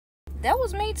That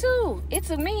was me too. It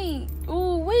took me,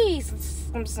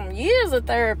 some years of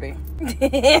therapy.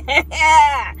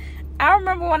 I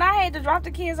remember when I had to drop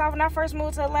the kids off when I first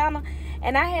moved to Atlanta,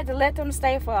 and I had to let them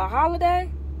stay for a holiday.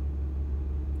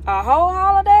 A whole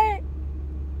holiday?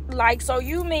 Like, so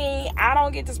you mean I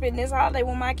don't get to spend this holiday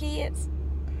with my kids?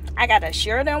 I got to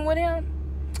share them with him?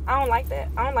 I don't like that.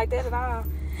 I don't like that at all.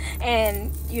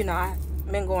 And,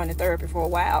 I've been going to therapy for a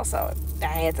while, so I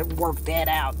had to work that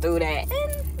out through that.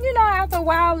 And, after a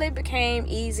while, it became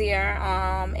easier.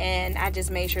 And I just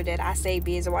made sure that I stayed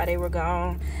busy while they were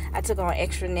gone. I took on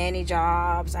extra nanny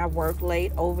jobs. I worked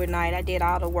late overnight. I did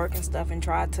all the work and stuff and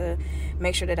tried to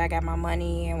make sure that I got my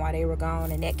money in while they were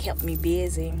gone. And that kept me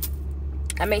busy.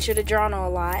 I made sure to journal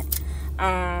a lot.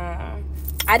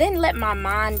 I didn't let my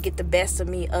mind get the best of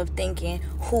me of thinking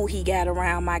who he got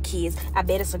around my kids. I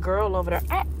bet it's a girl over there.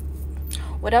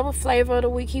 Whatever flavor of the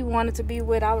week he wanted to be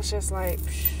with, I was just like,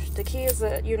 the kids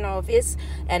are, if it's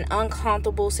an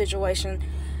uncomfortable situation,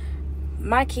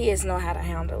 my kids know how to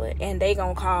handle it. And they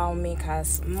gonna call me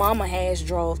because mama has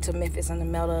drove to Memphis in the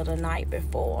middle of the night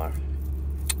before.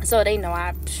 So they know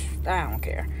I don't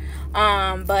care.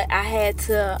 But I had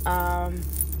to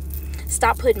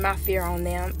stop putting my fear on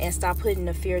them and stop putting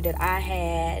the fear that I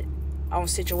had on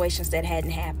situations that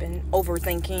hadn't happened.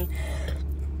 Overthinking,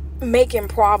 making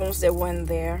problems that weren't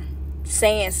there,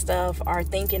 saying stuff or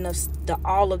thinking of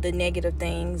all of the negative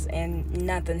things, and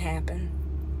nothing happened.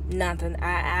 Nothing.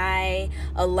 I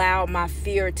allowed my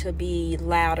fear to be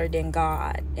louder than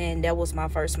God, and that was my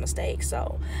first mistake.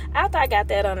 So after I got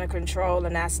that under control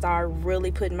and I started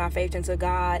really putting my faith into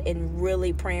God and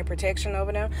really praying protection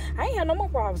over them, I ain't had no more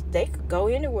problems. They could go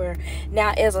anywhere.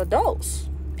 Now, as adults,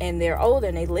 and they're older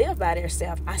and they live by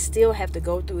themselves, I still have to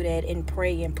go through that and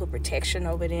pray and put protection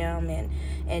over them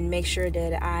and make sure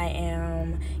that I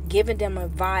am giving them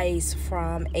advice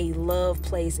from a love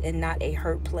place and not a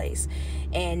hurt place,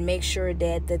 and make sure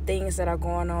that the things that are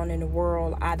going on in the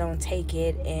world, I don't take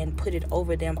it and put it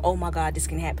over them. Oh my God, this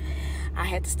can happen. I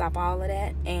had to stop all of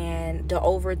that, and the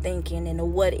overthinking and the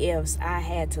what ifs, I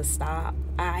had to stop.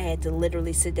 I had to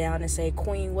literally sit down and say,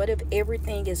 Queen, what if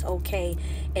everything is okay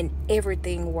and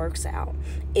everything works out?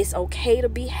 It's okay to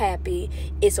be happy.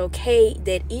 It's okay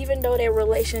that even though that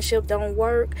relationship don't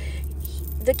work,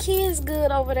 the kids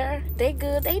good over there. They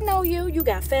good. They know you. You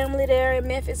got family there in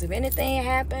Memphis. If anything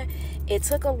happened, it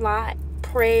took a lot.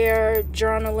 Prayer,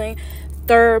 journaling,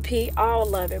 therapy,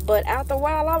 all of it. But after a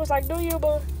while, I was like, do you,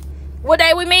 boo? What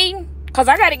day we meeting? Because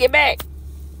I got to get back.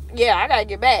 Yeah, I got to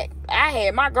get back. I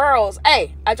had my girls.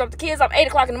 Hey, I dropped the kids off 8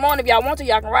 o'clock in the morning. If y'all want to,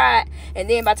 y'all can ride. And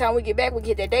then by the time we get back, we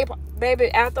get that day.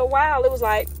 Baby, after a while, it was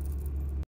like,